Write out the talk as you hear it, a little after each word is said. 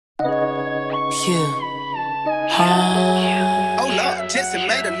Yeah. Oh Lord, Jesse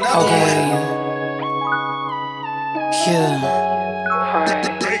made another Okay. Yeah.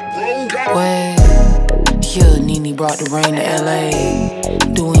 Wait. Yeah, Nene brought the rain to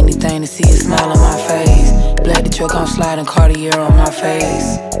LA. Do anything to see a smile on my face. Black the truck, I'm sliding Cartier on my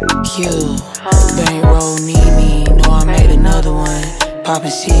face. Yeah. Bankroll Nene, know I made another one.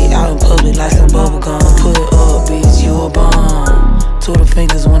 Poppin' shit out in public like some bubblegum. Put up, bitch, you a bum. Two the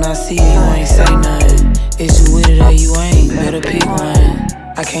fingers when I see you ain't say nothing. Is you with it or you ain't? Better pick one.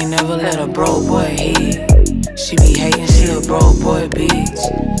 I can't never let a broke boy hit. She be hating, she a broke boy, bitch.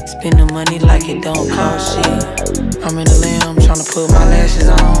 Spending money like it don't cost shit. I'm in the limb, tryna put my lashes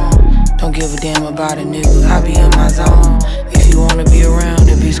on. Don't give a damn about a nigga, I be in my zone. If you wanna be around,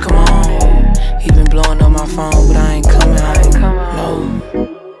 then bitch, come on. He been blowing up my phone, but I ain't coming home. No.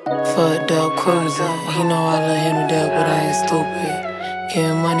 Fucked up cruiser. He know I love him to death, but I ain't stupid.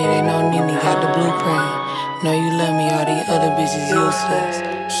 Getting money, they know Nene got the blueprint. Know you love me, all these other bitches useless.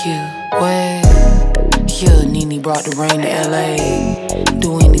 Yeah, wait. Yeah, Nene brought the rain to LA.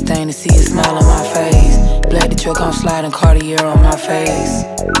 Do anything to see a smile on my face. Black the truck, I'm sliding Cartier on my face.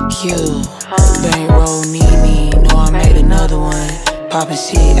 Yeah, bankroll Nene, know I made another one. Poppin'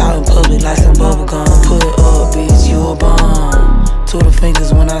 shit out in public like some bubblegum. Put up, bitch, you a bum. Two the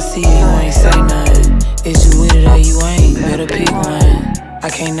fingers when I see you ain't say nothing. Is you with it or you ain't? Better pick one. I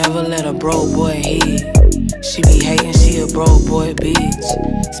can't never let a broke boy hit. She be hating, she a broke boy,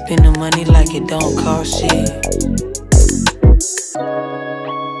 bitch. Spending money like it don't cost shit.